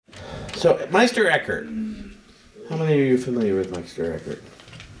So, Meister Eckhart. How many of you are familiar with Meister Eckhart?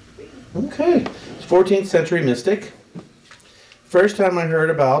 Okay. 14th century mystic. First time I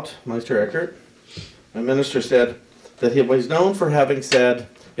heard about Meister Eckhart, my minister said that he was known for having said,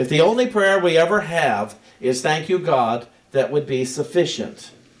 if the only prayer we ever have is thank you, God, that would be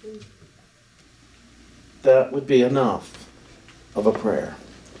sufficient. That would be enough of a prayer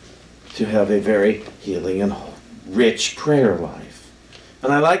to have a very healing and rich prayer life.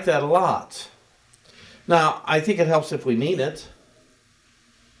 And I like that a lot. Now, I think it helps if we mean it.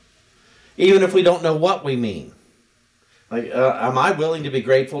 Even if we don't know what we mean. Like, am I willing to be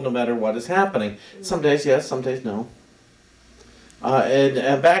grateful no matter what is happening? Some days yes, some days no.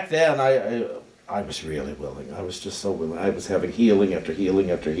 And back then, I was really willing. I was just so willing. I was having healing after healing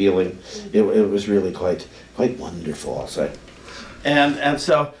after healing. It was really quite wonderful, I'll say. And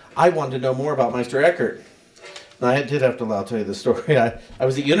so I wanted to know more about Meister Eckhart. Now, I did have to tell you the story. I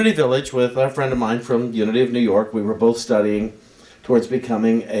was at Unity Village with a friend of mine from Unity of New York. We were both studying towards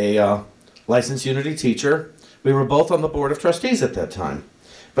becoming a licensed Unity teacher. We were both on the board of trustees at that time.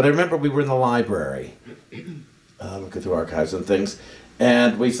 But I remember we were in the library, looking through archives and things,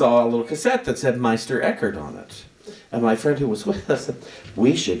 and we saw a little cassette that said Meister Eckhart on it. And my friend who was with us said,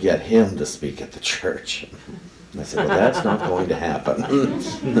 we should get him to speak at the church. And I said, well, that's not going to happen.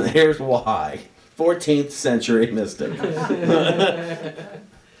 Here's why. 14th century mystic.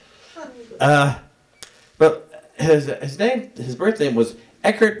 But his birth name was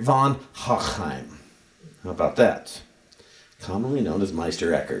Eckhart von Hochheim. How about that? Commonly known as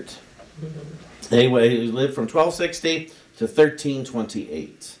Meister Eckhart. Anyway, he lived from 1260 to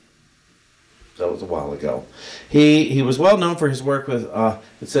 1328. That was a while ago. He was well known for his work with,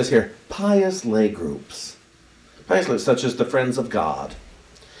 it says here, pious lay groups. Pious lay, such as the Friends of God.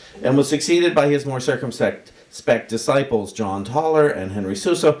 And was succeeded by his more circumspect disciples, John Tauler and Henry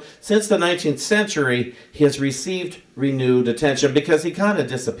Suso. Since the 19th century, he has received renewed attention because he kind of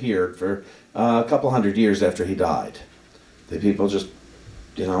disappeared for a couple hundred years after he died. The people just,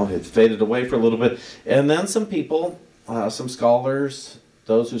 had faded away for a little bit. And then some people, some scholars,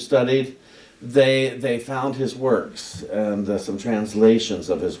 those who studied, they found his works and some translations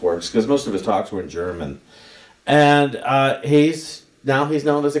of his works, because most of his talks were in German. And he's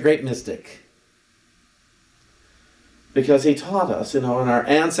known as a great mystic. Because he taught us, in our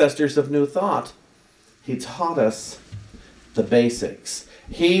ancestors of New Thought, he taught us the basics.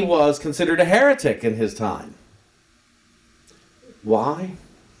 He was considered a heretic in his time. Why?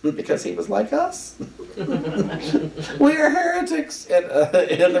 Because he was like us. We are heretics in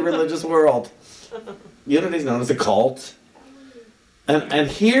the religious world. Unity is known as a cult.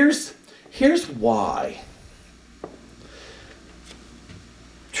 And here's why.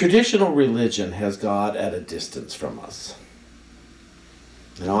 Traditional religion has God at a distance from us.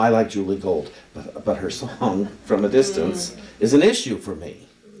 I like Julie Gold, but her song, From a Distance, is an issue for me.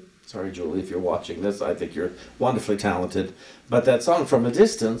 Sorry, Julie, if you're watching this. I think you're wonderfully talented. But that song, From a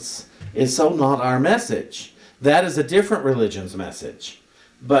Distance, is so not our message. That is a different religion's message.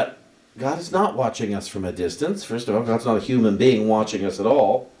 But God is not watching us from a distance. First of all, God's not a human being watching us at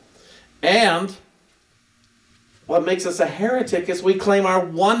all. And what makes us a heretic is we claim our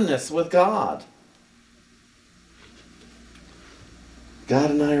oneness with God.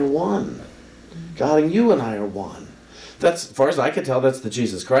 God and I are one. God and you and I are one. That's, as far as I can tell, that's the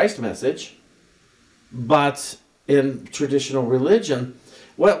Jesus Christ message. But in traditional religion,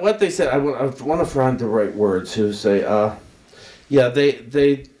 what they said, I want to find the right words, who say,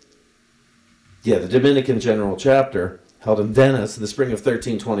 the Dominican General Chapter, held in Venice in the spring of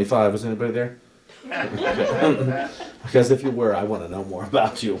 1325. Was anybody there? Because if you were, I want to know more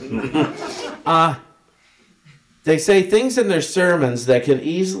about you. They say things in their sermons that can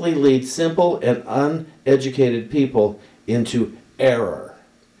easily lead simple and uneducated people into error.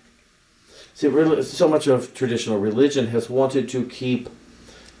 See, really, so much of traditional religion has wanted to keep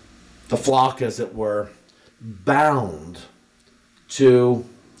the flock, as it were, bound to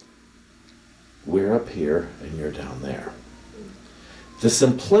we're up here and you're down there. The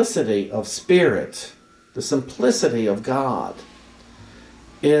simplicity of spirit, the simplicity of God,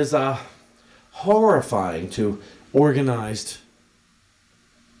 is horrifying to organized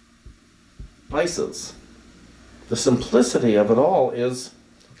places. The simplicity of it all is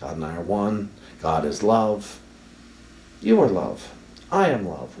God and I are one. God is love. You are love. I am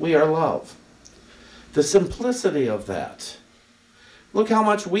love. We are love. The simplicity of that. Look how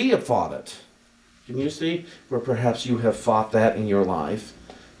much we have fought it. Can you see where perhaps you have fought that in your life?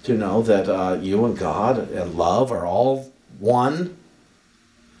 To know that you and God and love are all one.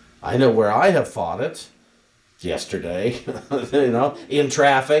 I know where I have fought it. Yesterday, in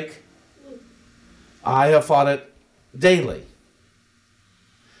traffic. I have fought it daily.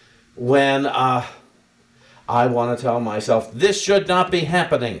 When I want to tell myself, this should not be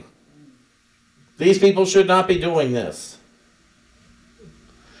happening. These people should not be doing this.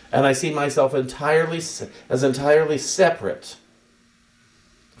 And I see myself entirely separate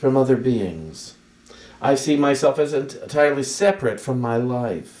from other beings. I see myself as entirely separate from my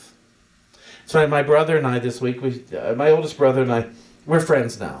life. So my brother and I this week, my oldest brother and I, we're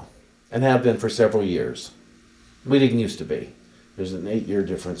friends now and have been for several years. We didn't used to be. There's an 8-year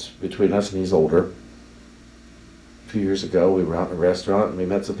difference between us, and he's older. A few years ago, we were out in a restaurant and we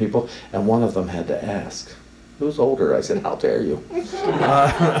met some people, and one of them had to ask, "Who's older?" I said, "How dare you?"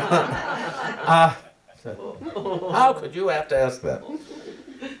 How could you have to ask that?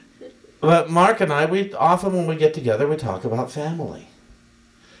 But Mark and I, we often when we get together, we talk about family.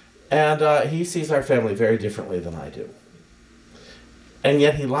 And he sees our family very differently than I do. And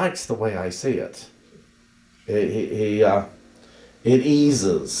yet he likes the way I see it. It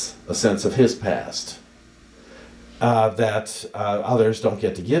eases a sense of his past that others don't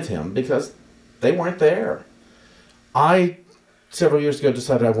get to give him because they weren't there. I, several years ago,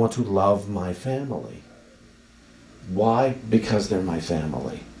 decided I want to love my family. Why? Because they're my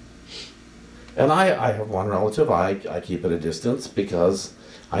family. And I have one relative I keep at a distance because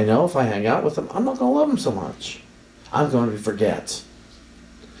I know if I hang out with them, I'm not going to love them so much. I'm going to forget.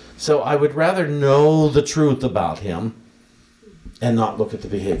 So I would rather know the truth about him and not look at the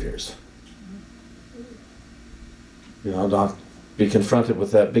behaviors. Not be confronted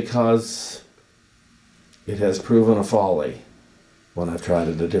with that because it has proven a folly when I've tried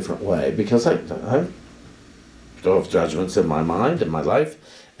it a different way. Because I still have judgments in my mind, in my life,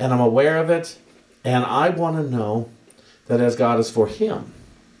 and I'm aware of it, and I want to know that as God is for him,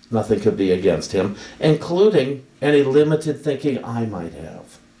 nothing could be against him, including any limited thinking I might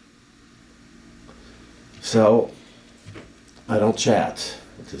have. So, I don't chat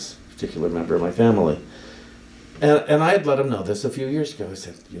with this particular member of my family. And I had let him know this a few years ago. I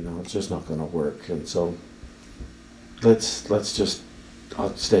said, it's just not going to work, and so let's just,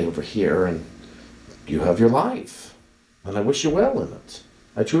 I'll stay over here, and you have your life. And I wish you well in it.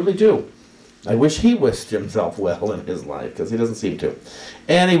 I truly do. I wish he wished himself well in his life, because he doesn't seem to.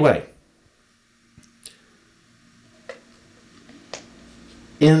 Anyway,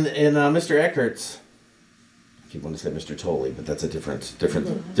 in Mr. Eckert's, I keep wanting to say Mr. Tolley, but that's a different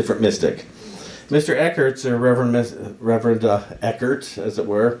mystic. Mr. Eckert's, or Reverend Eckert, as it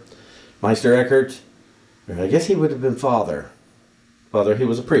were, Meister Eckert, I guess he would have been father. He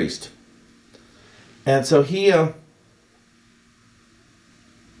was a priest. And so he,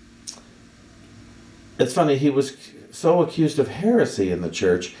 it's funny, he was so accused of heresy in the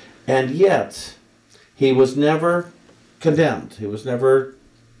church, and yet he was never condemned. He was never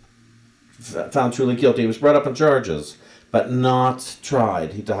found truly guilty. He was brought up on charges, but not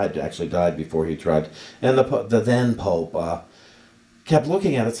tried. He actually died before he tried. And the then Pope kept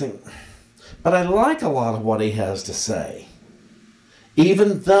looking at it saying, but I like a lot of what he has to say,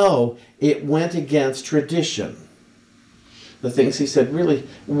 even though it went against tradition. The things he said really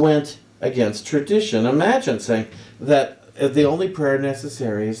went against tradition. Imagine saying that the only prayer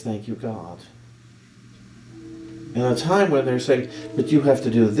necessary is thank you, God. In a time when they're saying, but you have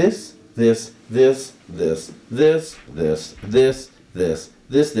to do this, this, this, this, this, this, this, this,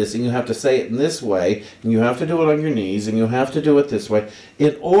 this, and you have to say it in this way, and you have to do it on your knees, and you have to do it this way,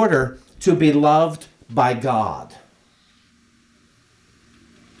 in order to be loved by God.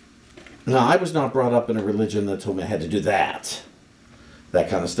 Now, I was not brought up in a religion that told me I had to do that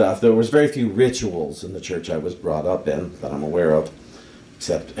kind of stuff. There was very few rituals in the church I was brought up in that I'm aware of,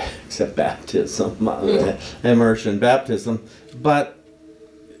 except baptism, immersion baptism. But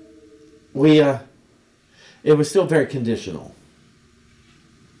it was still very conditional.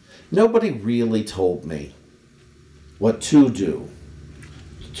 Nobody really told me what to do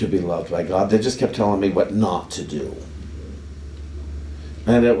to be loved by God. They just kept telling me what not to do.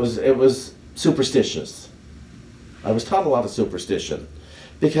 And it was superstitious. I was taught a lot of superstition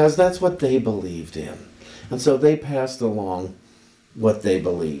because that's what they believed in. And so they passed along what they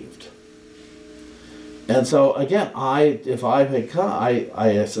believed. And so again, if I had come,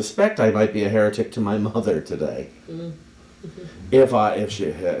 I suspect I might be a heretic to my mother today. If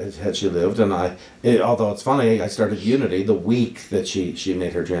she had she lived, and although it's funny, I started Unity the week that she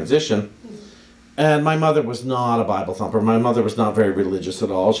made her transition, and my mother was not a Bible thumper. My mother was not very religious at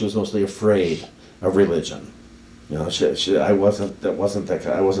all. She was mostly afraid of religion. I wasn't that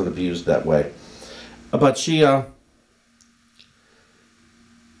kind. I wasn't abused that way, but she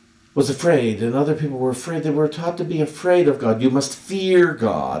was afraid, and other people were afraid. They were taught to be afraid of God. You must fear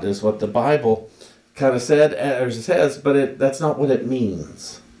God, is what the Bible kind of said, or says, but that's not what it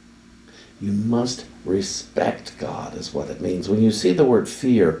means. You must respect God is what it means. When you see the word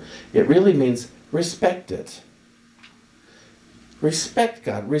fear, it really means respect it. Respect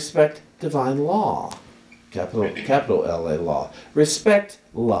God. Respect divine law. Capital L-A law. Respect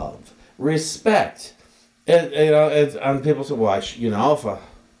love. Respect. And people say, well, if a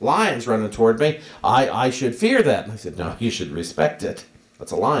lion's running toward me, I should fear that. And I said, no, you should respect it.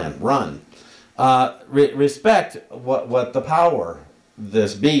 That's a lion. Run. Respect what the power,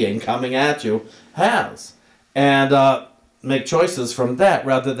 this being coming at you, has. And make choices from that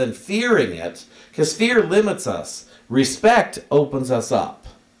rather than fearing it. Because fear limits us. Respect opens us up.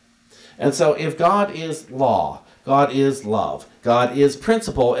 And so if God is law, God is love, God is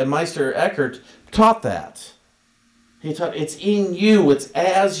principle, and Meister Eckhart taught that. He taught it's in you, it's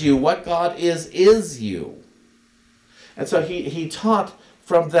as you. What God is you. And so he taught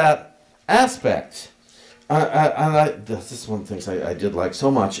from that aspect. This is one of the things I did like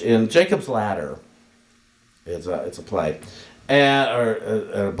so much. In Jacob's Ladder, it's a play, or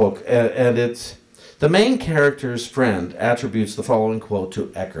a book, and it's the main character's friend attributes the following quote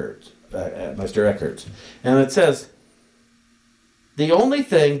to Eckhart, Meister Eckhart. And it says, the only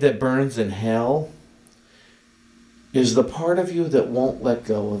thing that burns in hell is the part of you that won't let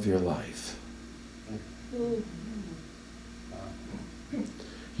go of your life.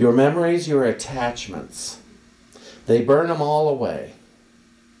 Your memories, your attachments, they burn them all away.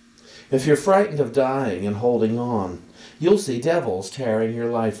 If you're frightened of dying and holding on, you'll see devils tearing your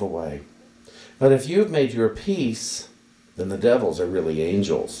life away. But if you've made your peace, then the devils are really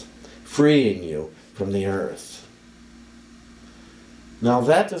angels, freeing you from the earth. Now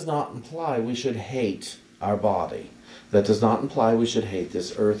that does not imply we should hate our body. That does not imply we should hate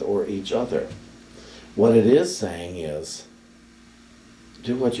this earth or each other. What it is saying is,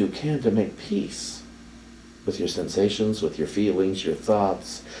 do what you can to make peace with your sensations, with your feelings, your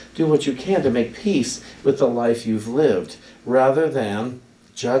thoughts. Do what you can to make peace with the life you've lived, rather than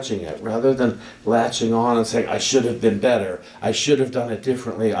judging it, rather than latching on and saying, I should have been better, I should have done it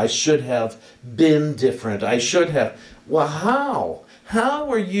differently, I should have been different, I should have. Well, how? How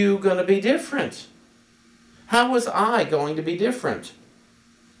are you going to be different? How was I going to be different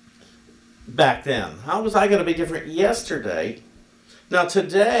back then? How was I going to be different yesterday? Now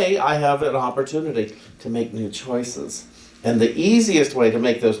today I have an opportunity to make new choices. And the easiest way to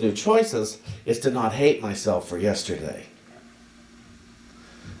make those new choices is to not hate myself for yesterday.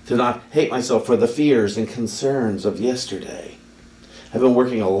 To not hate myself for the fears and concerns of yesterday. I've been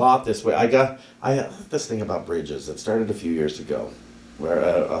working a lot this way. I have this thing about bridges. It started a few years ago, where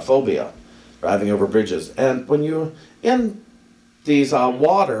a phobia, driving over bridges. And when you're in these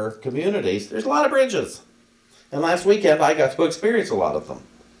water communities, there's a lot of bridges. And last weekend I got to experience a lot of them.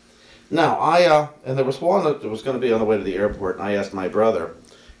 Now and there was one that was going to be on the way to the airport, and I asked my brother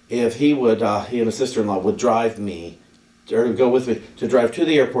if he and his sister-in-law would drive me, or go with me to drive to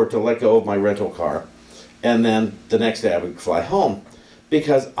the airport to let go of my rental car, and then the next day I would fly home,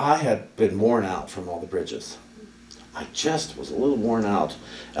 because I had been worn out from all the bridges. I just was a little worn out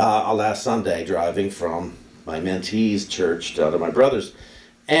last Sunday driving from my mentee's church down to my brother's,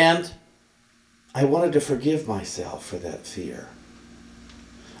 and I wanted to forgive myself for that fear.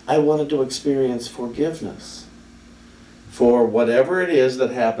 I wanted to experience forgiveness for whatever it is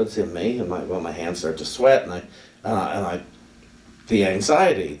that happens in me, and my hands start to sweat, and the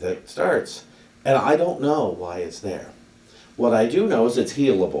anxiety that starts, and I don't know why it's there. What I do know is it's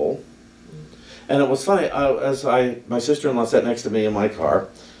healable. And it was funny, my sister-in-law sat next to me in my car.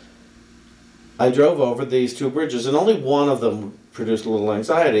 I drove over these two bridges, and only one of them produced a little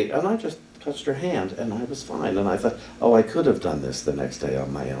anxiety, and I just touched her hand, and I was fine. And I thought, I could have done this the next day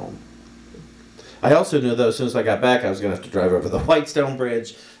on my own. I also knew that as soon as I got back, I was going to have to drive over the Whitestone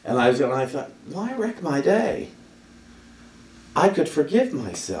Bridge, and I thought, why wreck my day? I could forgive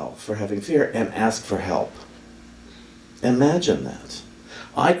myself for having fear and ask for help. Imagine that.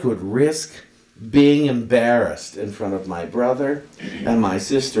 I could risk being embarrassed in front of my brother and my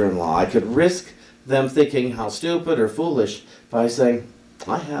sister-in-law. I could risk them thinking how stupid or foolish by saying,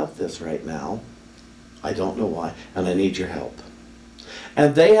 I have this right now. I don't know why, and I need your help.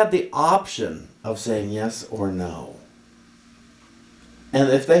 And they had the option of saying yes or no. And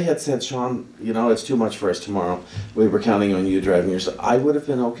if they had said, Sean, it's too much for us tomorrow, we were counting on you driving yourself, I would have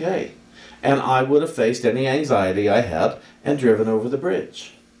been okay. And I would have faced any anxiety I had and driven over the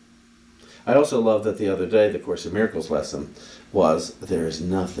bridge. I also love that the other day, the Course in Miracles lesson was, there is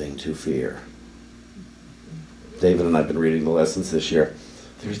nothing to fear. David and I have been reading the lessons this year.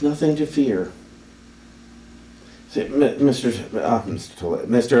 There's nothing to fear. See, Mr.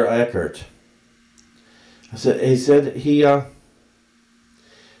 Eckhart, He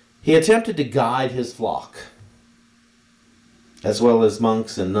attempted to guide his flock, as well as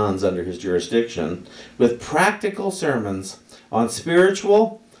monks and nuns under his jurisdiction, with practical sermons on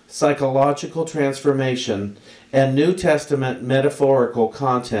spiritual, psychological transformation, and New Testament metaphorical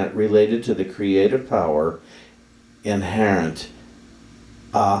content related to the creative power inherent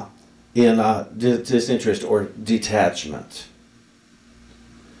in disinterest or detachment.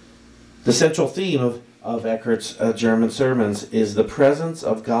 The central theme of Eckert's German sermons is the presence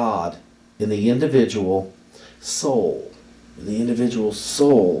of God in the individual soul, and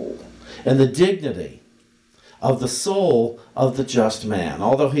the dignity of the soul of the just man.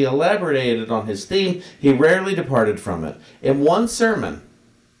 Although he elaborated on his theme, he rarely departed from it. In one sermon,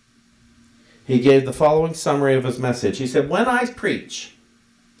 he gave the following summary of his message. He said, "When I preach,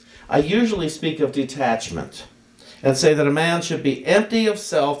 I usually speak of detachment and say that a man should be empty of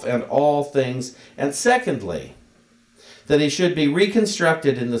self and all things, and secondly, that he should be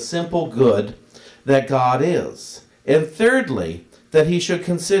reconstructed in the simple good that God is, and thirdly, that he should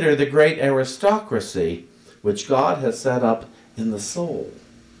consider the great aristocracy which God has set up in the soul,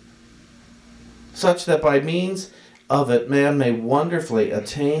 such that by means of it man may wonderfully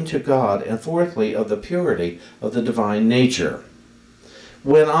attain to God, and fourthly, of the purity of the divine nature."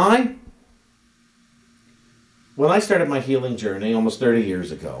 When I started my healing journey almost 30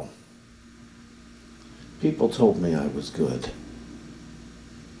 years ago, people told me I was good.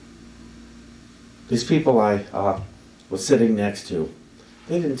 These people I was sitting next to,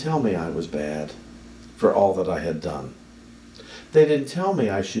 they didn't tell me I was bad for all that I had done. They didn't tell me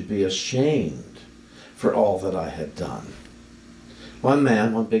I should be ashamed for all that I had done. One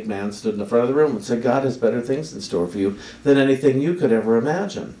big man, stood in the front of the room and said, "God has better things in store for you than anything you could ever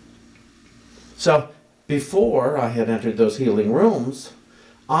imagine." So, before I had entered those healing rooms,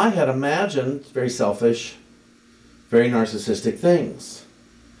 I had imagined very selfish, very narcissistic things.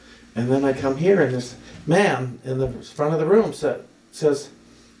 And then I come here and this man in the front of the room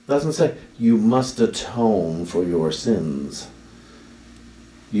doesn't say, "You must atone for your sins.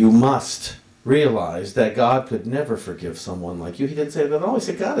 You must realize that God could never forgive someone like you." He didn't say that at all. He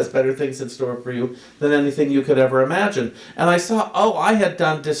said, "God has better things in store for you than anything you could ever imagine." And I saw, I had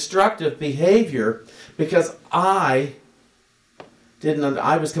done destructive behavior because I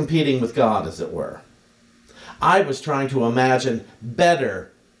was competing with God, as it were. I was trying to imagine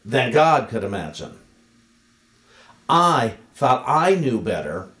better than God could imagine. I thought I knew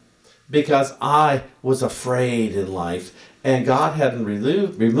better because I was afraid in life, and God hadn't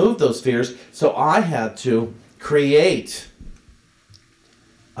removed those fears, so I had to create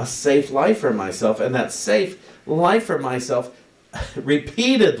a safe life for myself, and that safe life for myself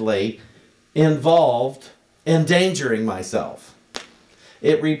repeatedly involved endangering myself.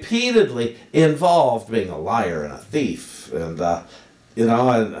 It repeatedly involved being a liar and a thief, and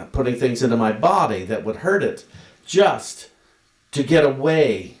and putting things into my body that would hurt it, just to get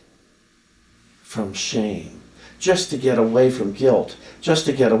away from shame, just to get away from guilt, just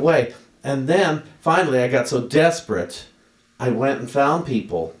to get away. And then finally I got so desperate, I went and found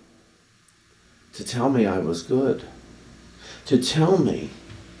people to tell me I was good, to tell me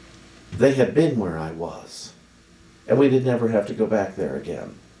they had been where I was, and we didn't ever have to go back there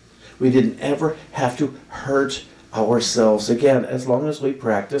again. We didn't ever have to hurt ourselves again, as long as we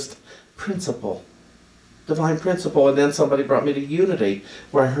practiced principle, divine principle. And then somebody brought me to unity,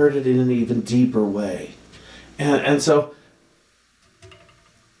 where I heard it in an even deeper way. And so,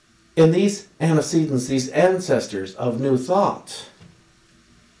 in these antecedents, these ancestors of New Thought,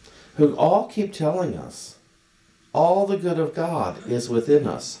 who all keep telling us all the good of God is within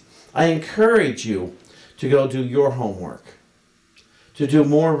us, I encourage you to go do your homework, to do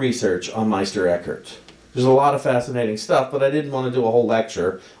more research on Meister Eckhart. There's a lot of fascinating stuff, but I didn't want to do a whole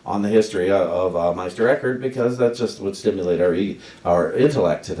lecture on the history of Meister Eckhart, because that just would stimulate our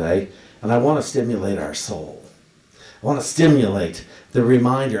intellect today. And I want to stimulate our soul. I want to stimulate the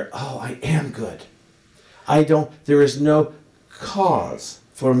reminder, I am good. There is no cause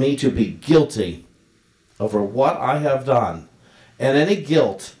for me to be guilty over what I have done. And any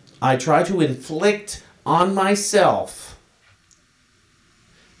guilt I try to inflict on myself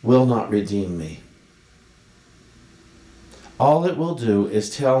will not redeem me. All it will do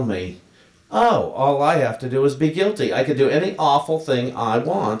is tell me, all I have to do is be guilty. I can do any awful thing I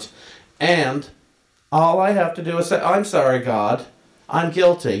want, and all I have to do is say, "I'm sorry, God, I'm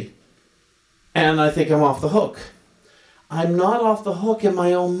guilty," and I think I'm off the hook. I'm not off the hook in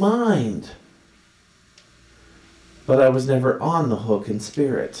my own mind, but I was never on the hook in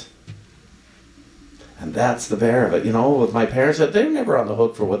spirit. And that's the bear of it. With my parents, they were never on the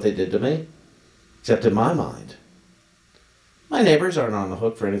hook for what they did to me. except in my mind. My neighbors aren't on the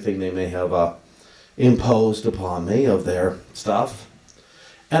hook for anything they may have imposed upon me of their stuff.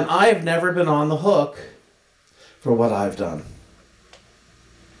 And I've never been on the hook for what I've done.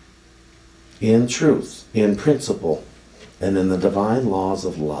 In truth, in principle, and in the divine laws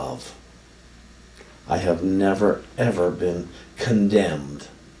of love, I have never, ever been condemned.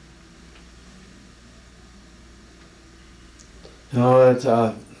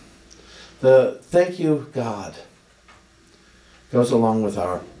 The thank you, God, goes along with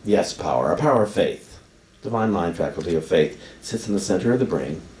our yes power, our power of faith. Divine mind faculty of faith sits in the center of the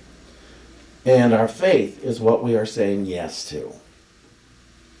brain. And our faith is what we are saying yes to.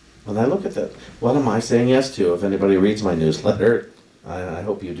 When I look at that, what am I saying yes to? If anybody reads my newsletter, I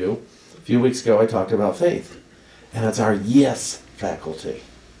hope you do. A few weeks ago I talked about faith. And it's our yes faculty.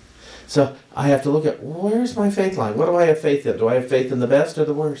 So I have to look at, where's my faith line? What do I have faith in? Do I have faith in the best or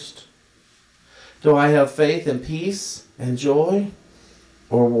the worst? Do I have faith in peace and joy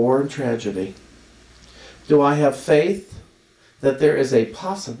or war and tragedy? Do I have faith that there is a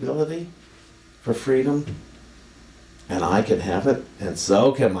possibility for freedom and I can have it, and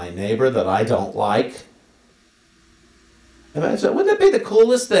so can my neighbor that I don't like? Imagine, wouldn't that be the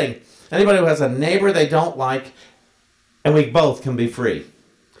coolest thing? Anybody who has a neighbor they don't like, and we both can be free.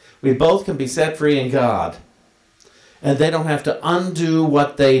 We both can be set free in God. And they don't have to undo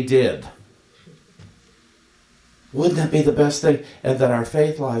what they did. Wouldn't that be the best thing? And that our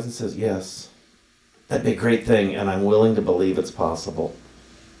faith lies and says, yes, that'd be a great thing, and I'm willing to believe it's possible.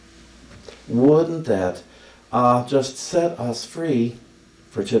 Wouldn't that just set us free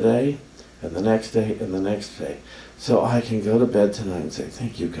for today and the next day and the next day? So I can go to bed tonight and say,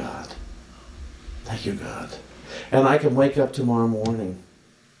 thank you, God. Thank you, God. And I can wake up tomorrow morning,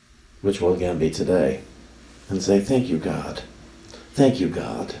 which will again be today, and say, thank you, God. Thank you,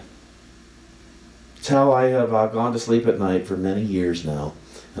 God. It's how I have gone to sleep at night for many years now,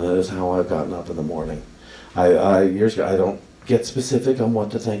 and that is how I've gotten up in the morning. Years ago, I don't get specific on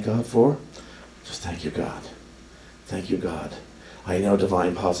what to thank God for. Just thank you, God. Thank you, God. I know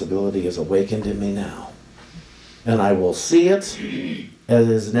divine possibility is awakened in me now, and I will see it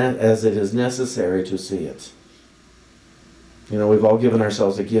as it is necessary to see it. You know, we've all given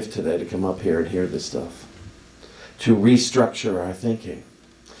ourselves a gift today to come up here and hear this stuff, to restructure our thinking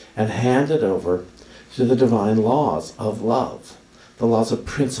and hand it over to the divine laws of love, the laws of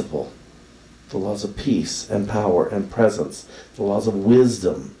principle, the laws of peace and power and presence, the laws of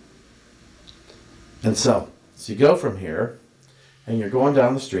wisdom. And so you go from here, and you're going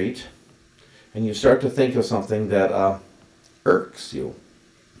down the street, and you start to think of something that irks you.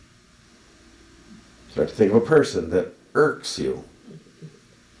 Start to think of a person that irks you.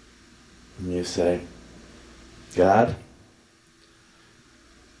 And you say, God,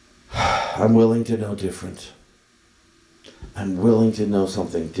 I'm willing to know different. I'm willing to know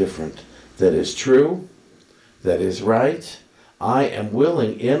something different that is true, that is right. I am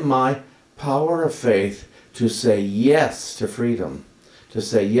willing in my power of faith to say yes to freedom, to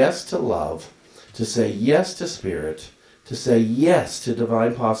say yes to love, to say yes to spirit, to say yes to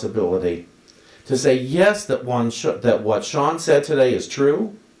divine possibility, to say yes that what Sean said today is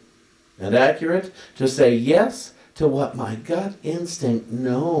true and accurate, to say yes to what my gut instinct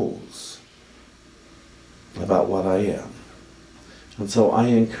knows about what I am. And so I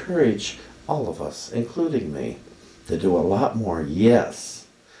encourage all of us, including me, to do a lot more yes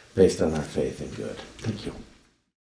based on our faith in good. Thank you.